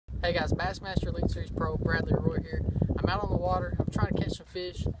Hey guys, Bassmaster Elite Series Pro, Bradley Roy here. I'm out on the water, I'm trying to catch some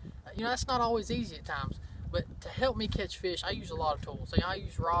fish. That's not always easy at times, but to help me catch fish, I use a lot of tools. I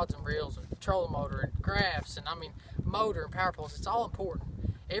use rods and reels, and trolling motor, and graphs, and motor and power poles. It's all important.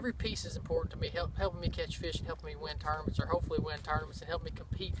 Every piece is important to me, helping me catch fish and helping me win tournaments, or hopefully win tournaments and help me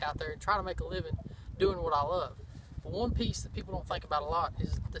compete out there and try to make a living doing what I love. But one piece that people don't think about a lot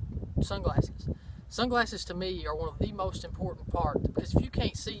is the sunglasses. Sunglasses to me are one of the most important parts, because if you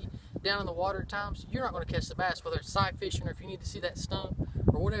can't see down in the water at times, you're not going to catch the bass, whether it's sight fishing or if you need to see that stump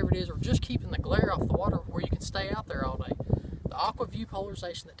or whatever it is, or just keeping the glare off the water where you can stay out there all day. The aqua view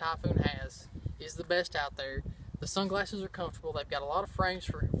polarization that Typhoon has is the best out there. The sunglasses are comfortable. They've got a lot of frames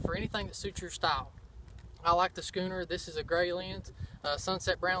for anything that suits your style. I like the schooner. This is a gray lens,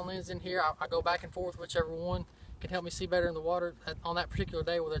 sunset brown lens in here. I go back and forth, whichever one can help me see better in the water on that particular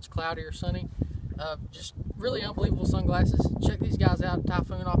day, whether it's cloudy or sunny. Just really unbelievable sunglasses. Check these guys out at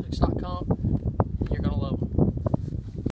typhoonoptics.com.